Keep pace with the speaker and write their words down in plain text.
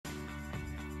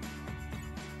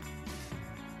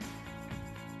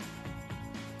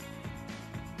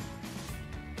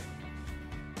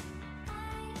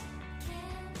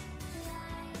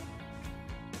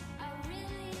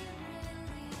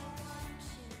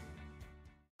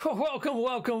Welcome,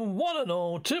 one and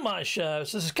all, to my show.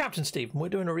 So this is Captain Steve, and we're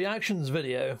doing a reactions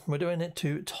video. We're doing it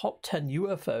to top 10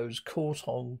 UFOs caught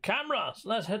on camera. So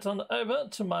let's head on over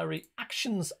to my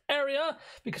reactions area,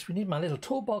 because we need my little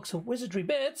toolbox of wizardry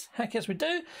bits. Heck yes, we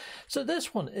do. So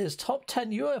this one is top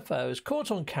 10 UFOs caught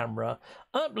on camera,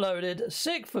 uploaded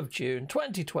 6th of June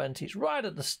 2020. It's right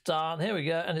at the start. Here we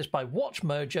go, and it's by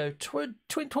WatchMojo.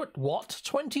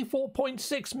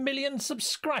 24.6 million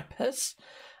subscribers.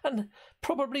 And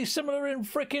probably similar in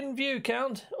frickin' view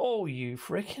count. Oh, you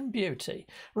frickin' beauty.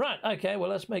 Right, okay, well,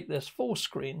 let's make this full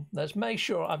screen. Let's make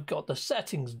sure I've got the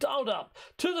settings dialed up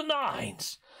to the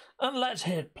nines. And let's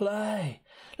hit play.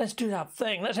 Let's do that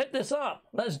thing. Let's hit this up.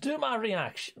 Let's do my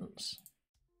reactions.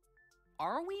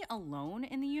 Are we alone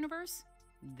in the universe?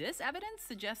 This evidence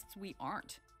suggests we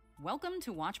aren't. Welcome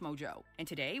to WatchMojo, and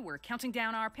today we're counting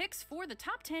down our picks for the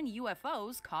top 10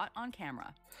 UFOs caught on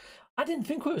camera. I didn't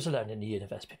think we was alone in the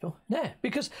universe, people. No,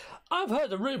 because I've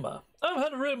heard a rumour.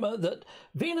 That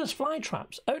Venus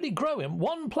flytraps only grow in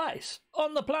one place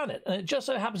on the planet, and it just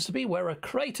so happens to be where a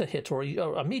crater hit or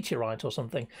a meteorite or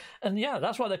something. And yeah,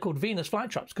 that's why they're called Venus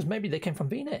flytraps, because maybe they came from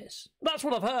Venus. That's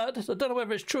what I've heard. I don't know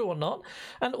whether it's true or not.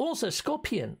 And also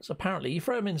scorpions, apparently. You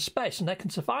throw them in space and they can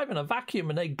survive in a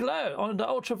vacuum and they glow under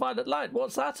ultraviolet light.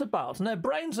 What's that about? And their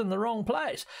brain's in the wrong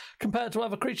place compared to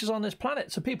other creatures on this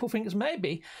planet. So people think it's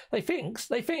maybe, they do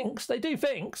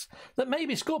think that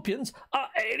maybe scorpions are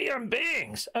alien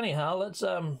beings. Anyhow, let's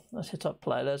hit up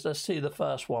play. Let's see the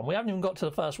first one. We haven't even got to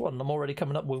the first one and I'm already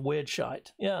coming up with weird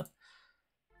shite. Yeah.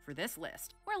 For this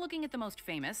list, we're looking at the most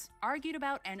famous, argued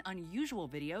about, and unusual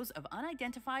videos of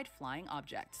unidentified flying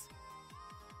objects.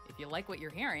 If you like what you're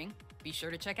hearing, be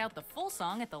sure to check out the full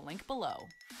song at the link below.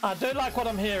 I do like what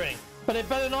I'm hearing, but it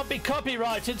better not be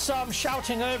copyrighted, so I'm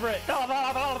shouting over it.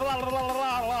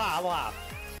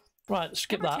 Right,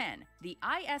 skip Number that. 10, the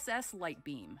ISS light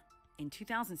beam. In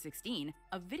 2016,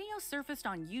 a video surfaced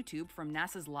on YouTube from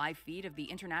NASA's live feed of the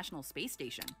International Space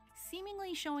Station,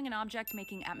 seemingly showing an object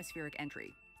making atmospheric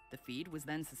entry. The feed was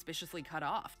then suspiciously cut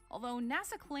off, although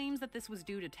NASA claims that this was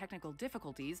due to technical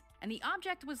difficulties, and the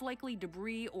object was likely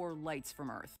debris or lights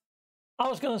from Earth. I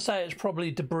was going to say it's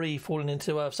probably debris falling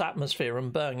into Earth's atmosphere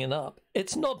and burning up.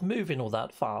 It's not moving all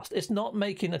that fast. It's not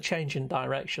making a change in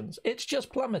directions. It's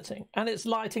just plummeting and it's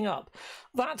lighting up.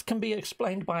 That can be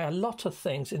explained by a lot of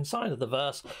things inside of the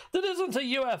verse that isn't a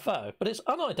UFO, but it's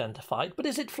unidentified. But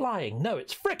is it flying? No,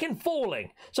 it's frickin' falling.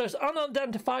 So it's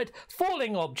unidentified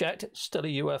falling object. It's still a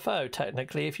UFO,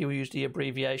 technically, if you use the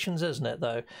abbreviations, isn't it,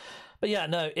 though? But yeah,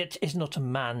 no, it is not a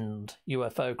manned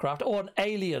UFO craft, or an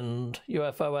aliened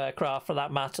UFO aircraft for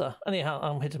that matter. Anyhow,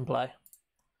 I'm hitting play.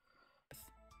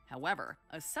 However,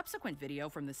 a subsequent video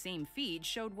from the same feed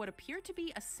showed what appeared to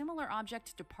be a similar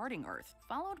object departing Earth,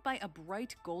 followed by a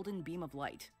bright golden beam of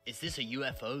light. Is this a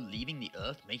UFO leaving the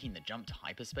Earth, making the jump to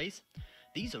hyperspace?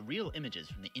 These are real images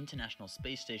from the International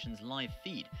Space Station's live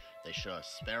feed. They show a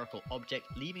spherical object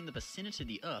leaving the vicinity of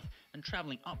the Earth and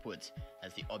traveling upwards.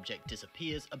 As the object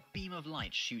disappears, a beam of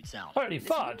light shoots out. Holy fudge!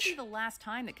 This wouldn't be the last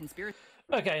time that conspiracy...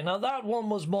 Okay, now that one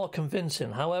was more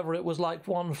convincing. However, it was like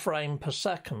 1 frame per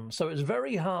second, so it's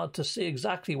very hard to see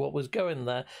exactly what was going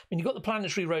there. I mean, you've got the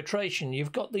planetary rotation,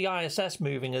 you've got the ISS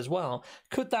moving as well.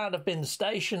 Could that have been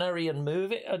stationary and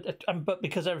moving? But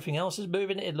because everything else is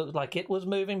moving, it looked like it was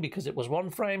moving because it was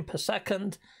 1 frame per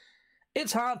second.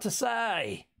 It's hard to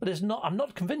say, but it's not. I'm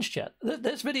not convinced yet.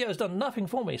 This video has done nothing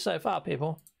for me so far,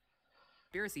 people.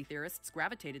 Conspiracy theorists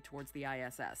gravitated towards the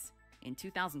ISS. In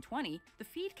 2020, the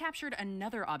feed captured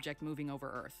another object moving over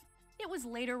Earth. It was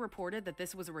later reported that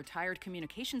this was a retired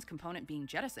communications component being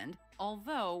jettisoned,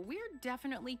 although we're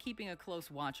definitely keeping a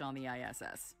close watch on the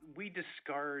ISS. We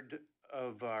discard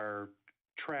of our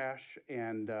trash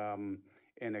and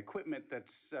equipment that's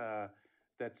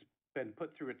been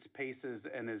put through its paces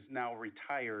and is now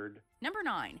retired. Number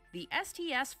 9, the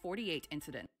STS-48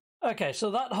 Incident. Okay, so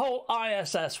that whole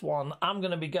ISS one, I'm going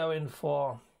to be going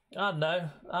for... I don't know.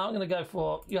 I'm going to go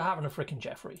for, you're having a freaking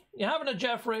Jeffrey. You're having a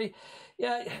Jeffrey.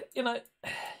 Yeah, you know,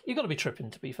 you've got to be tripping,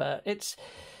 to be fair.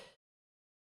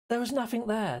 There was nothing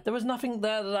there. There was nothing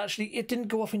there that actually, it didn't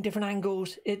go off in different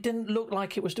angles. It didn't look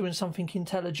like it was doing something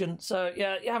intelligent. So,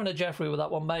 yeah, you're having a Jeffrey with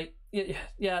that one, mate.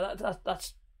 Yeah,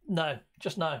 that's, no,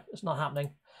 just no. It's not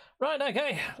happening. Right,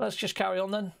 okay, let's just carry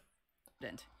on then.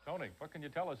 Tony, what can you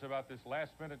tell us about this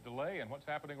last-minute delay and what's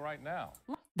happening right now?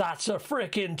 That's a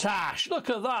frickin' tash. Look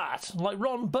at that. Like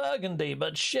Ron Burgundy,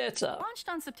 but shitter. Launched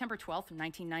on September 12th,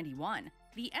 1991,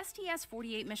 the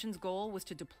STS-48 mission's goal was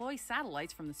to deploy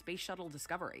satellites from the Space Shuttle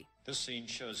Discovery. This scene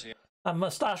shows the And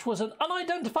Mustache was an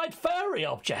unidentified furry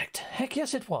object. Heck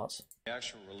yes, it was.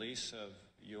 actual release of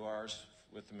URs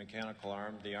with the mechanical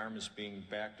arm. The arm is being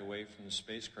backed away from the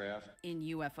spacecraft. In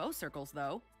UFO circles,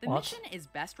 though, the What? mission is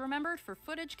best remembered for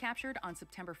footage captured on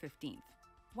September 15th.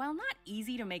 While not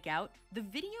easy to make out, the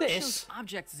video shows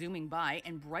objects zooming by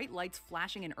and bright lights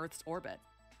flashing in Earth's orbit.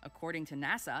 According to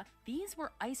NASA, these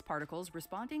were ice particles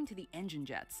responding to the engine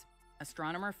jets.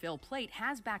 Astronomer Phil Plait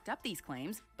has backed up these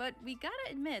claims, but we gotta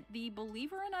admit, the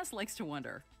believer in us likes to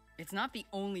wonder. It's not the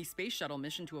only space shuttle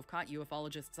mission to have caught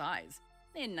ufologists' eyes.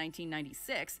 In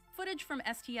 1996, footage from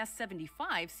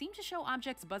STS-75 seemed to show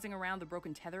objects buzzing around the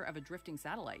broken tether of a drifting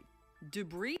satellite.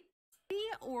 Debris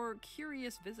or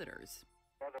curious visitors?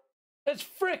 It's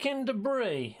freaking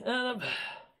debris.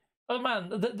 Oh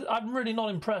man, I'm really not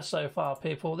impressed so far,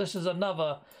 people. This is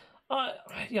another...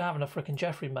 you're having a freaking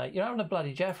Jeffrey, mate. You're having a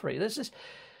bloody Jeffrey. This is...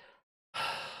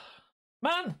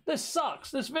 Man, this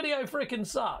sucks. This video freaking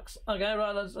sucks. Okay,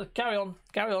 right, let's carry on.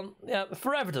 Carry on. Yeah,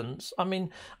 for evidence, I mean,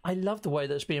 I love the way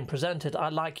that's being presented. I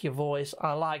like your voice.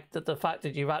 I like the fact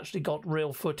that you've actually got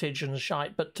real footage and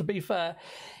shite. But to be fair,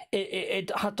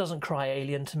 it doesn't cry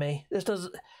alien to me. This does...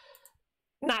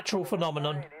 Natural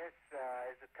phenomenon. It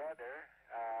is a tether,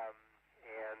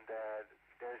 and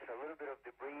there's a little bit of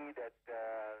debris that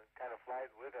kind of flies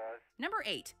with us. Number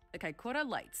 8, the Kaikoura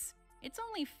Lights. It's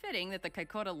only fitting that the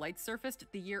Kaikoura Lights surfaced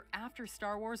the year after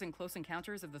Star Wars and Close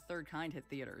Encounters of the Third Kind hit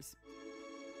theaters.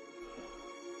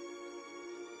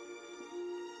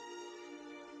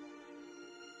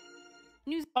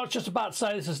 I was just about to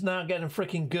say this is now getting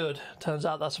freaking good. Turns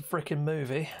out that's a freaking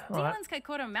movie. New Zealand's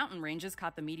Kaikoura mountain ranges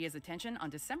caught the media's attention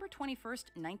on December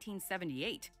 21st,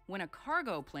 1978, when a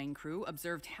cargo plane crew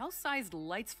observed house-sized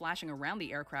lights flashing around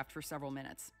the aircraft for several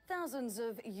minutes. Thousands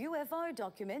of UFO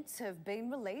documents have been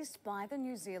released by the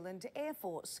New Zealand Air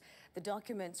Force. The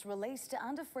documents released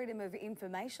under Freedom of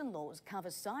Information laws cover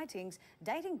sightings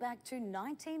dating back to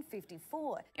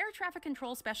 1954. Air traffic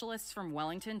control specialists from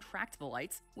Wellington tracked the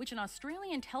lights, which an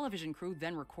Australian television crew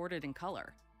then recorded in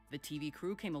color. The TV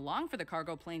crew came along for the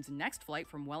cargo plane's next flight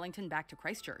from Wellington back to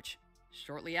Christchurch.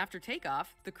 Shortly after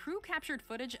takeoff, the crew captured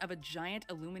footage of a giant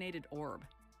illuminated orb.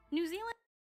 New Zealand...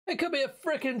 It could be a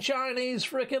frickin' Chinese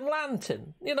frickin'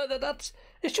 lantern. You know, it's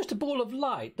just a ball of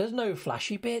light. There's no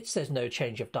flashy bits, there's no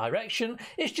change of direction.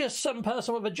 It's just some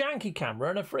person with a janky camera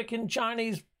and a frickin'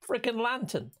 Chinese frickin'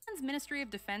 lantern. The Ministry of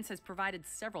Defense has provided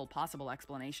several possible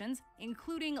explanations,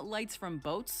 including lights from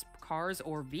boats, cars,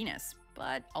 or Venus.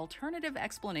 But alternative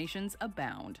explanations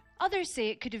abound. Others say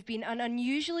it could have been an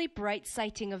unusually bright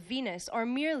sighting of Venus or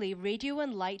merely radio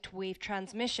and light wave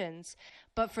transmissions.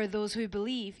 But for those who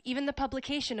believe, even the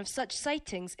publication of such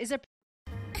sightings is a...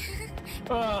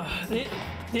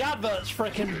 the advert's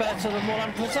freaking better than what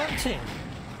I'm presenting.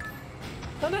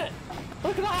 Isn't it?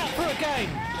 Look at that for a game.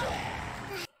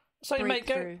 So you make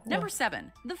go. Number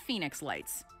 7, the Phoenix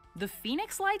Lights. The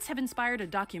Phoenix Lights have inspired a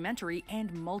documentary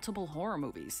and multiple horror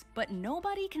movies, but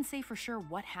nobody can say for sure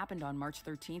what happened on March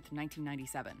 13th,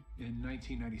 1997. In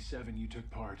 1997, you took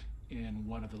part in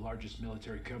one of the largest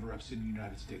military cover-ups in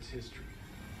United States history.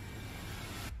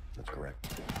 That's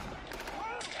correct.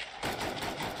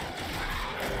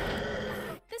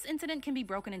 This incident can be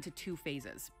broken into 2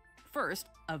 phases. First,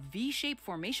 a V-shaped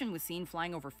formation was seen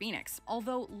flying over Phoenix,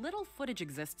 although little footage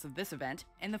exists of this event,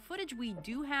 and the footage we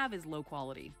do have is low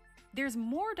quality. There's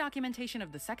more documentation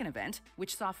of the second event,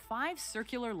 which saw 5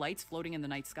 circular lights floating in the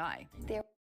night sky.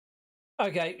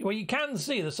 Okay, well, you can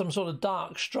see there's some sort of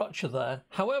dark structure there.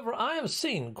 However, I have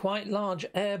seen quite large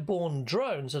airborne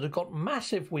drones that have got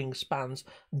massive wingspans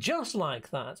just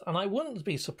like that, and I wouldn't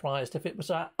be surprised if it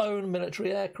was our own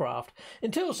military aircraft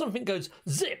until something goes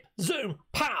zip, zoom,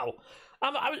 pow.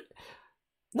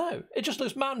 No, it just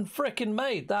looks man-frickin'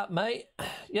 made, that, mate.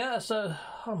 Yeah, so,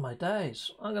 oh my days.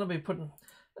 I'm going to be putting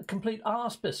a complete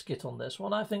arse biscuit on this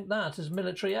one. I think that is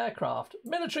military aircraft.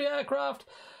 Military aircraft!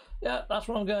 Yeah, that's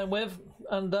what I'm going with.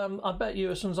 And I bet you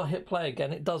as soon as I hit play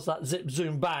again, it does that zip,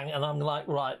 zoom, bang, and I'm like,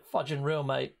 right, fudging real,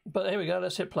 mate. But here we go,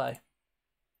 let's hit play.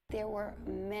 There were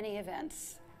many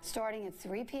events, starting at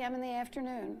 3 p.m. in the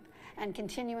afternoon and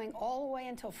continuing all the way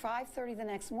until 5:30 the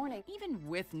next morning. Even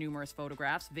with numerous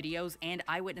photographs, videos, and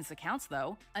eyewitness accounts,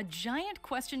 though, a giant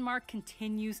question mark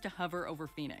continues to hover over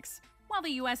Phoenix. While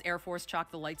the U.S. Air Force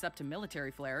chalked the lights up to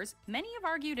military flares, many have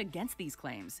argued against these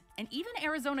claims, and even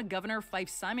Arizona Governor Fife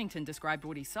Symington described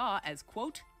what he saw as,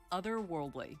 quote,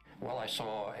 otherworldly. Well, I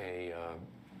saw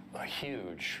a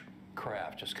huge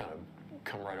craft just kind of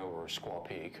come right over Squaw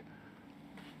Peak.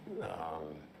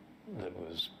 That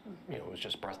was, it was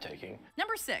just breathtaking.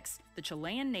 Number 6, the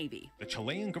Chilean Navy. The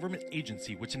Chilean government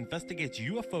agency which investigates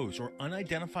UFOs or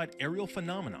unidentified aerial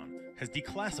phenomenon has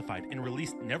declassified and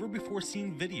released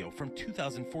never-before-seen video from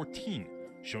 2014,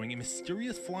 showing a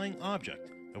mysterious flying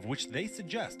object, of which they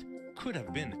suggest could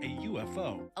have been a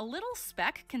UFO. A little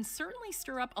speck can certainly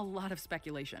stir up a lot of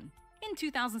speculation. In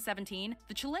 2017,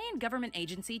 the Chilean government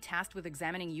agency tasked with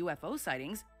examining UFO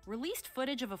sightings released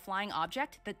footage of a flying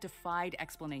object that defied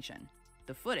explanation.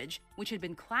 The footage, which had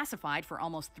been classified for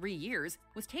almost 3 years,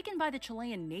 was taken by the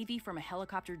Chilean Navy from a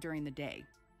helicopter during the day.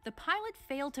 The pilot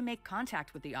failed to make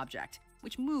contact with the object,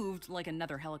 which moved like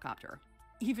another helicopter.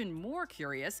 Even more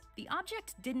curious, the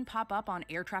object didn't pop up on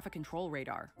air traffic control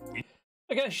radar.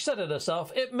 Okay, she said it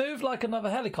herself. It moved like another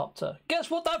helicopter. Guess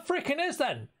what that frickin' is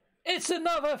then? It's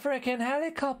another frickin'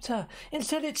 helicopter.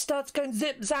 Instead it starts going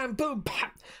zip, zam, boom,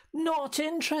 pap. Not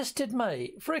interested,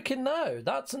 mate. Frickin' no.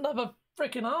 That's another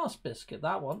frickin' arse biscuit,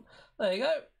 that one. There you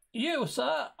go. You,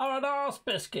 sir, are an arse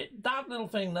biscuit. That little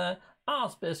thing there,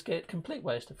 arse biscuit, complete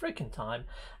waste of frickin' time.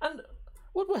 And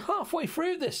we're halfway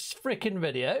through this frickin'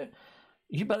 video.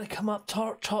 You better come up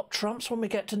top trumps when we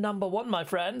get to number 1, my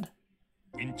friend.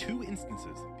 In 2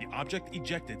 instances, the object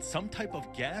ejected some type of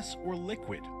gas or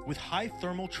liquid with high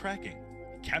thermal tracking.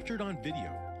 Captured on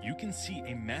video, you can see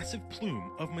a massive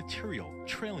plume of material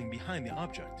trailing behind the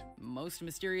object. Most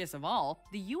mysterious of all,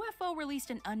 the UFO released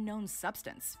an unknown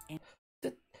substance.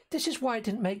 This is why it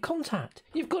didn't make contact.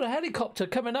 You've got a helicopter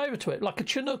coming over to it, like a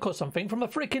Chinook or something, from a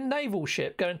freaking naval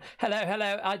ship, going, hello,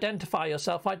 hello, identify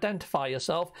yourself, identify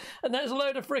yourself. And there's a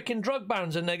load of freaking drug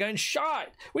barons in there going,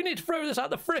 shite, we need to throw this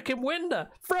out the freaking window.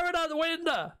 Throw it out the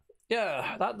window.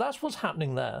 Yeah, that's what's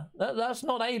happening there. That's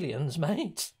not aliens,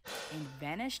 mate. And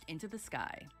vanished into the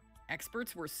sky.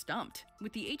 Experts were stumped,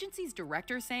 with the agency's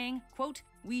director saying, quote,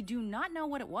 "We do not know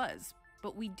what it was,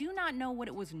 but we do not know what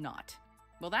it was not."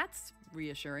 Well, that's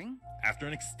reassuring. After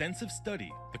an extensive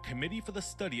study, the Committee for the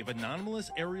Study of Anomalous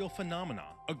Aerial Phenomena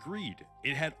agreed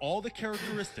it had all the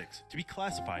characteristics to be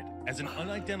classified as an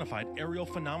unidentified aerial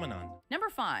phenomenon. Number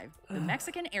 5, the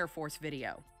Mexican Air Force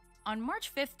video. On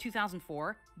March 5th,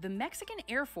 2004, the Mexican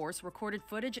Air Force recorded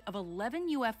footage of 11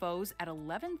 UFOs at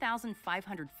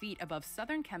 11,500 feet above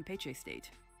southern Campeche state.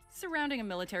 Surrounding a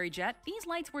military jet, these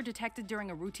lights were detected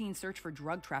during a routine search for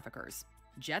drug traffickers.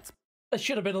 Jets It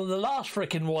should have been on the last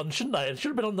freaking one, shouldn't they? It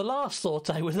should have been on the last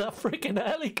sortie with that freaking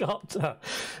helicopter.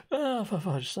 Oh, for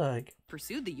fudge's sake.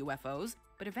 Pursued the UFOs,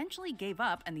 but eventually gave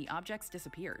up and the objects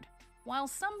disappeared. While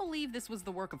some believe this was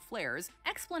the work of flares,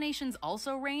 explanations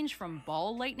also range from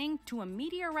ball lightning to a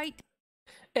meteorite.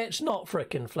 It's not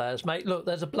frickin' flares, mate. Look,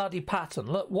 there's a bloody pattern.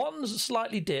 Look, one's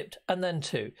slightly dipped and then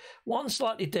 2. One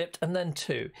slightly dipped and then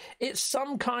 2. It's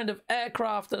some kind of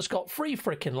aircraft that's got 3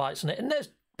 frickin' lights on it, and there's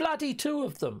bloody 2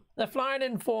 of them. They're flying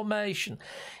in formation.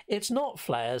 It's not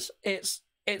flares. It's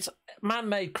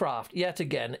man-made craft yet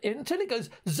again. Until it goes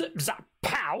zip, zap,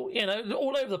 pow,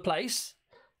 all over the place.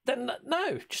 Then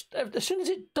no, just as soon as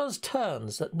it does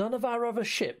turns that none of our other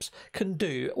ships can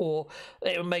do, or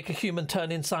it will make a human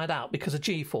turn inside out because of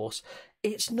G-force,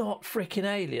 it's not freaking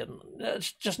alien.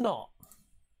 It's just not.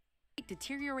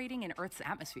 Deteriorating in Earth's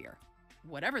atmosphere.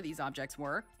 Whatever these objects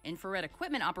were, infrared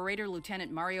equipment operator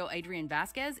Lieutenant Mario Adrian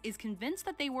Vasquez is convinced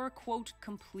that they were, quote,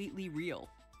 completely real.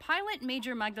 Pilot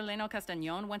Major Magdaleno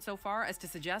Castañón went so far as to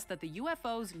suggest that the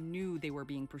UFOs knew they were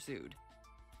being pursued.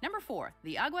 Number 4,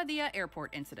 the Aguadilla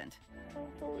Airport Incident. I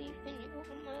don't believe in you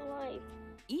in my life.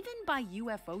 Even by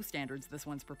UFO standards, this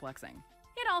one's perplexing.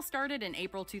 It all started in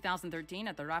April 2013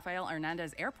 at the Rafael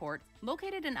Hernandez Airport,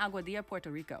 located in Aguadilla,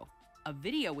 Puerto Rico. A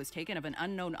video was taken of an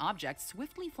unknown object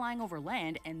swiftly flying over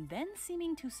land and then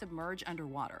seeming to submerge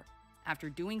underwater. After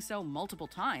doing so multiple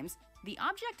times, the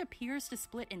object appears to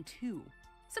split in 2.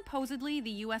 Supposedly, the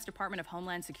U.S. Department of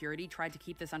Homeland Security tried to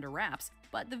keep this under wraps,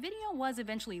 but the video was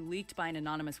eventually leaked by an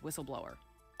anonymous whistleblower.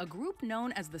 A group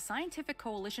known as the Scientific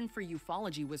Coalition for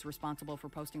Ufology was responsible for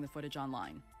posting the footage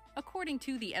online. According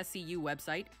to the SCU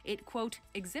website, it, quote,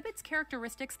 exhibits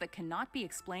characteristics that cannot be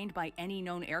explained by any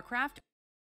known aircraft.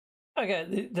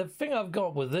 Okay, the thing I've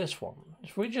got with this one,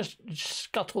 if we just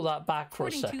scuttle that back for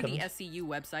a second. According to the SCU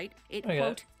website, it,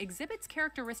 quote, exhibits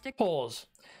characteristics. Pause.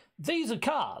 These are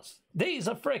cars. These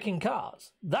are freaking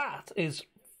cars. That is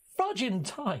fudging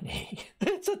tiny.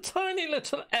 It's a tiny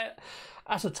little...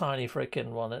 That's a tiny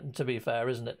freaking one, to be fair,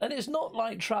 isn't it? And it's not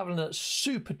like travelling at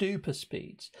super duper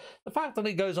speeds. The fact that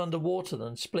it goes underwater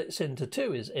and splits into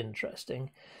 2 is interesting.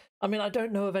 I mean, I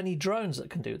don't know of any drones that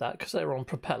can do that because they're on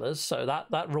propellers, so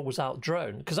that rules out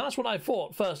drone. Because that's what I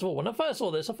thought, first of all. When I first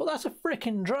saw this, I thought, that's a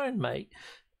freaking drone, mate.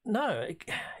 No,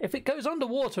 if it goes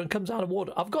underwater and comes out of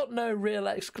water, I've got no real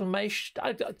explanation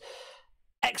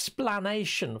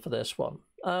for this one.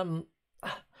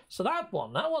 So that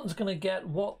one's going to get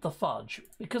what the fudge,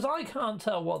 because I can't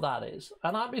tell what that is,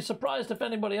 and I'd be surprised if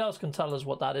anybody else can tell us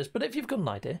what that is. But if you've got an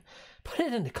idea, put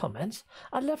it in the comments.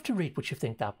 I'd love to read what you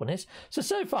think that one is.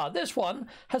 So far, this one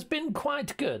has been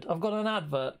quite good. I've got an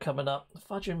advert coming up.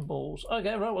 Fudging balls.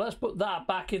 Okay, right, well, let's put that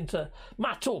back into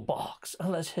my toolbox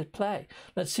and let's hit play.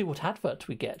 Let's see what advert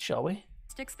we get, shall we?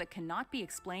 That cannot be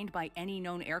explained by any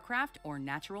known aircraft or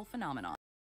natural phenomenon.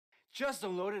 Just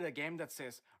downloaded a game that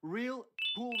says real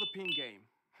pull the pin game.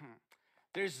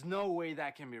 There's no way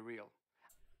that can be real.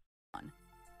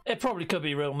 It probably could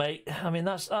be real, mate. I mean,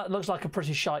 that looks like a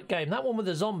pretty shite game. That one with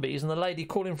the zombies and the lady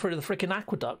crawling through the frickin'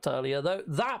 aqueduct earlier, though,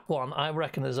 that one I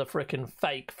reckon is a frickin'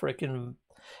 fake frickin'...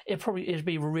 It'd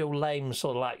be a real lame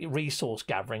sort of like resource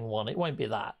gathering one. It won't be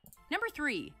that. Number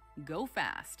 3, go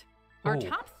fast. Our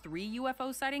top 3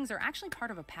 UFO sightings are actually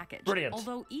part of a package. Brilliant.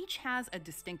 Although each has a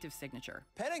distinctive signature.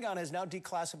 Pentagon has now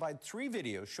declassified 3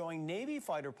 videos showing Navy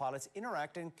fighter pilots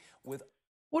interacting with...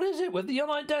 What is it with the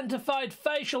unidentified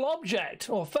facial object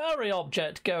or furry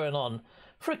object going on?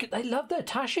 Frickin', they love their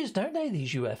tashes, don't they,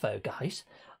 these UFO guys?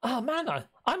 Oh man,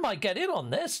 I might get in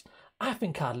on this. I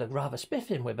think I'd look rather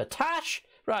spiffing with a tash.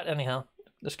 Right, anyhow.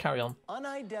 Let's carry on.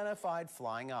 Unidentified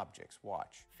flying objects.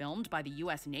 Watch. Filmed by the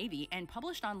U.S. Navy and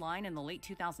published online in the late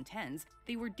 2010s,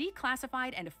 they were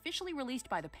declassified and officially released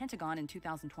by the Pentagon in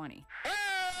 2020.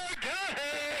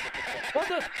 What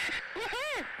the?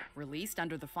 Released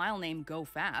under the file name Go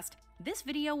Fast, this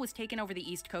video was taken over the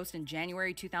East Coast in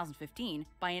January 2015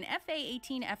 by an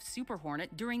FA-18F Super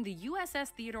Hornet during the USS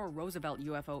Theodore Roosevelt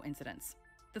UFO incidents.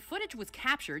 The footage was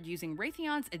captured using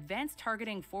Raytheon's Advanced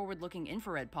Targeting Forward-Looking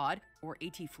Infrared Pod, or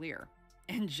AT-FLIR.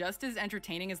 And just as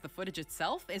entertaining as the footage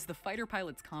itself is the fighter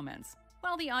pilot's comments.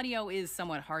 While the audio is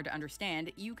somewhat hard to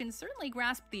understand, you can certainly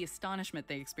grasp the astonishment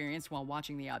they experienced while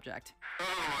watching the object. Oh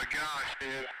my gosh, dude.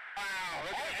 Wow,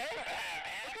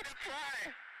 look at the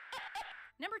fly.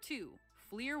 Number 2,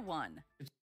 FLIR 1.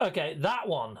 Okay, that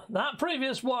one. That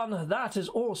previous one, that is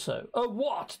also a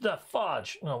what the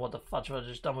fudge. Oh, what the fudge have I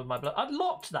just done with my blood? I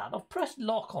locked that. I've pressed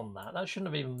lock on that. That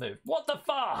shouldn't have even moved. What the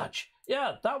fudge?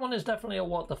 Yeah, that one is definitely a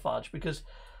what the fudge because,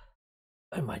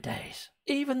 oh my days.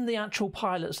 Even the actual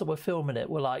pilots that were filming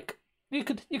it were like, you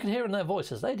could hear in their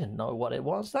voices, they didn't know what it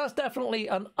was. That's definitely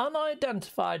an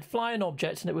unidentified flying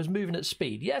object and it was moving at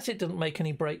speed. Yes, it didn't make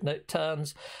any breakneck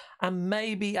turns. And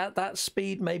maybe at that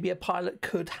speed, maybe a pilot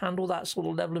could handle that sort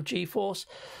of level of G-force.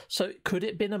 So could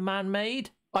it have been a man-made,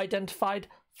 identified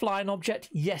flying object?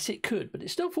 Yes, it could. But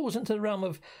it still falls into the realm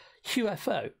of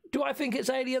UFO. Do I think it's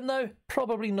alien, though?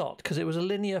 Probably not, because it was a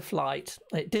linear flight.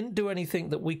 It didn't do anything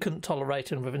that we couldn't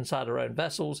tolerate inside our own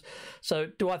vessels. So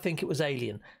do I think it was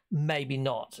alien? Maybe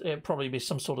not. It'd probably be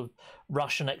some sort of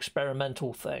Russian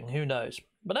experimental thing. Who knows?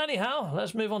 But anyhow,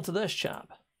 let's move on to this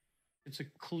chap. It's a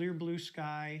clear blue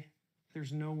sky.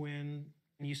 There's no wind.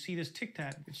 And you see this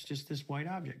tic-tac. It's just this white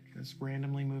object that's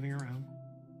randomly moving around.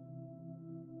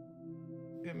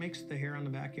 It makes the hair on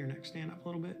the back of your neck stand up a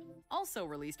little bit. Also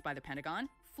released by the Pentagon,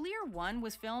 FLIR 1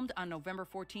 was filmed on November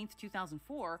 14,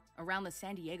 2004, around the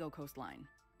San Diego coastline.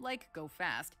 Like Go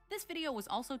Fast, this video was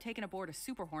also taken aboard a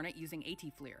Super Hornet using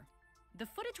AT-FLIR. The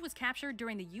footage was captured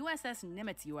during the USS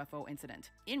Nimitz UFO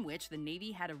incident, in which the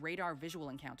Navy had a radar visual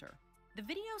encounter. The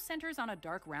video centers on a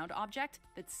dark round object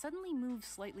that suddenly moves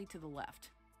slightly to the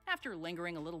left. After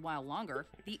lingering a little while longer,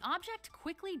 the object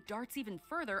quickly darts even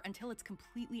further until it's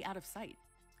completely out of sight.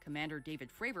 Commander David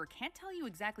Fravor can't tell you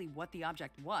exactly what the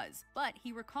object was, but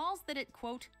he recalls that it,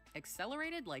 quote,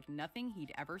 accelerated like nothing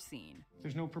he'd ever seen.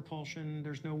 There's no propulsion,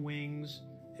 there's no wings.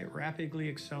 It rapidly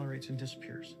accelerates and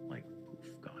disappears, like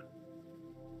poof, gone.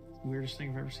 Weirdest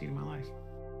thing I've ever seen in my life.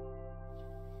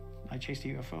 I chased a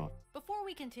UFO. Before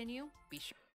we continue, be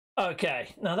sure.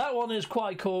 Okay, now that one is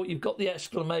quite cool. You've got the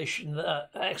explanation there.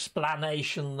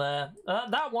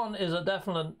 That one is a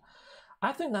definite.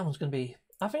 I think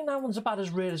that one's about as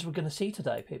real as we're going to see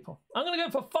today, people. I'm going to go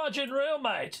for fudging real,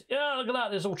 mate. Yeah, look at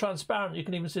that. It's all transparent. You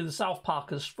can even see the South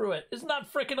Parkers through it. Isn't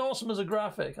that freaking awesome as a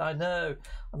graphic? I know.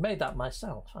 I made that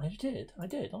myself. I did,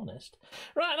 honest.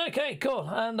 Right, okay, cool.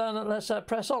 And let's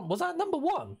press on. Was that number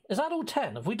 1? Is that all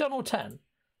 10? Have we done all 10?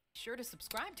 Be sure to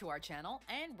subscribe to our channel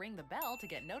and ring the bell to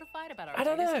get notified about our I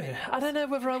don't know. latest videos. I don't know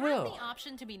whether I You will. have the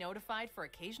option to be notified for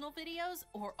occasional videos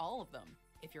or all of them.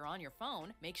 If you're on your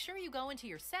phone, make sure you go into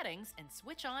your settings and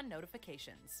switch on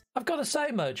notifications. I've got to say,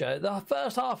 Mojo, the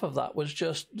first half of that was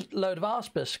just a load of arse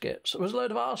biscuits. It was a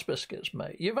load of arse biscuits,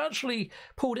 mate. You've actually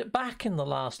pulled it back in the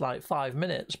last, 5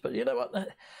 minutes, but you know what?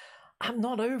 I'm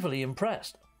not overly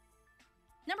impressed.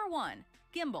 Number 1,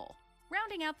 Gimbal.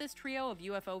 Rounding out this trio of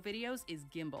UFO videos is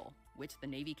Gimbal, which the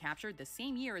Navy captured the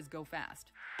same year as Go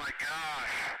Fast. My gosh.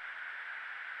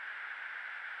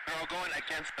 They're all going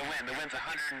against the wind. The wind's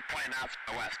 120 knots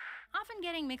from the west. Often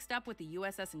getting mixed up with the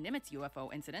USS Nimitz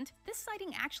UFO incident, this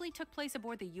sighting actually took place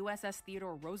aboard the USS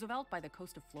Theodore Roosevelt by the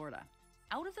coast of Florida.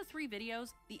 Out of the 3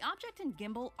 videos, the object in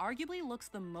gimbal arguably looks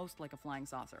the most like a flying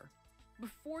saucer.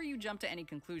 Before you jump to any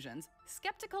conclusions,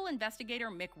 skeptical investigator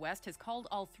Mick West has called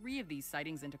all 3 of these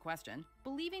sightings into question,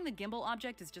 believing the gimbal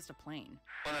object is just a plane.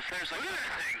 Well, if there's like a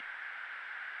thing,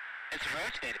 it's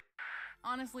rotating.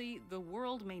 Honestly, the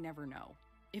world may never know.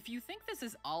 If you think this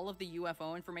is all of the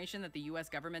UFO information that the US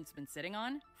government's been sitting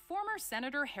on, former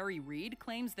Senator Harry Reid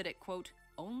claims that it, quote,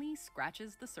 only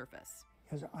scratches the surface.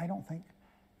 Because I don't think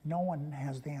no one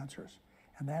has the answers.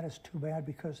 And that is too bad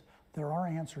because there are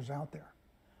answers out there.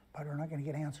 But we're not going to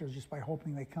get answers just by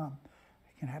hoping they come.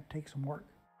 It can have to take some work.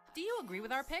 Do you agree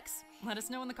with our picks? Let us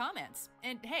know in the comments.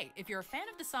 And hey, if you're a fan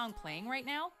of the song playing right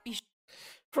now, be sure.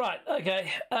 Right, okay.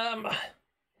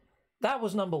 That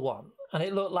was number 1. And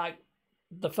it looked like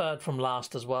the third from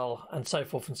last as well, and so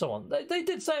forth and so on. They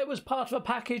did say it was part of a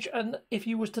package, and if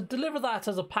you was to deliver that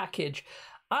as a package,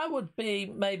 I would be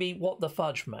maybe what the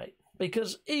fudge, mate.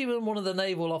 Because even one of the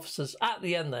naval officers at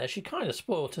the end there, she kind of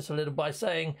spoilt it a little by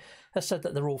said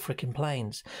that they're all freaking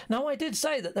planes. Now, I did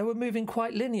say that they were moving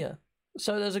quite linear,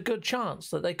 so there's a good chance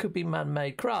that they could be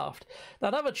man-made craft.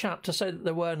 That other chap to say that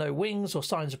there were no wings or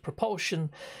signs of propulsion,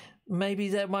 maybe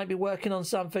they might be working on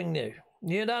something new.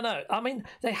 You don't know. I mean,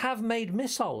 they have made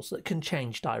missiles that can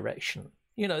change direction.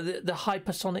 You know, the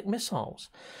hypersonic missiles.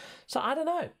 So I don't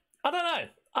know.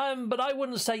 But I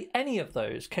wouldn't say any of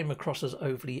those came across as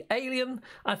overly alien.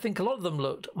 I think a lot of them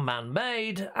looked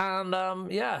man-made,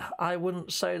 and yeah, I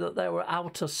wouldn't say that they were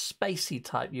outer spacey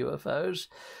type UFOs.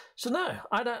 So no,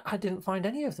 I didn't find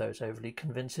any of those overly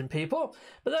convincing, people.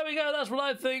 But there we go. That's what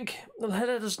I think. Let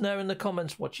us know in the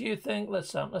comments what you think.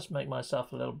 Let's make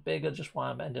myself a little bigger, just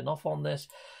while I'm ending off on this.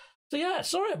 So yeah,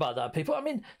 sorry about that, people. I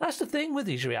mean, that's the thing with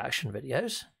these reaction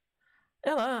videos.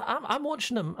 You know, I'm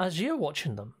watching them as you're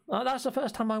watching them. That's the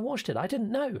first time I watched it. I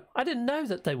didn't know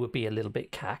that they would be a little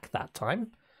bit cack that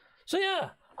time. So yeah,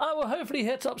 I will hopefully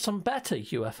hit up some better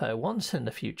UFO ones in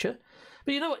the future.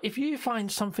 But you know what? If you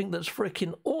find something that's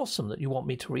freaking awesome that you want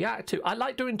me to react to, I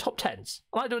like doing top 10s.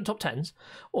 I like doing top 10s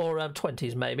or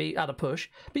 20s maybe at a push.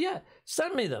 But yeah,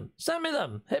 send me them.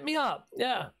 Hit me up.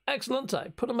 Yeah, excellent.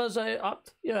 Put them as a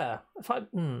yeah.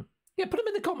 Yeah, put them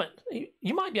in the comment.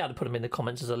 You might be able to put them in the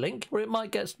comments as a link, or it might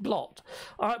get blocked.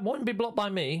 All right, won't be blocked by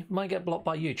me. Might get blocked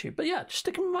by YouTube. But yeah, just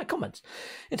stick them in my comments.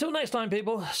 Until next time,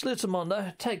 people.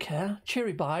 Slutamondo. Take care.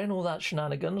 Cheery bye and all that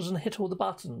shenanigans, and hit all the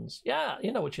buttons. Yeah,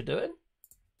 you know what you're doing.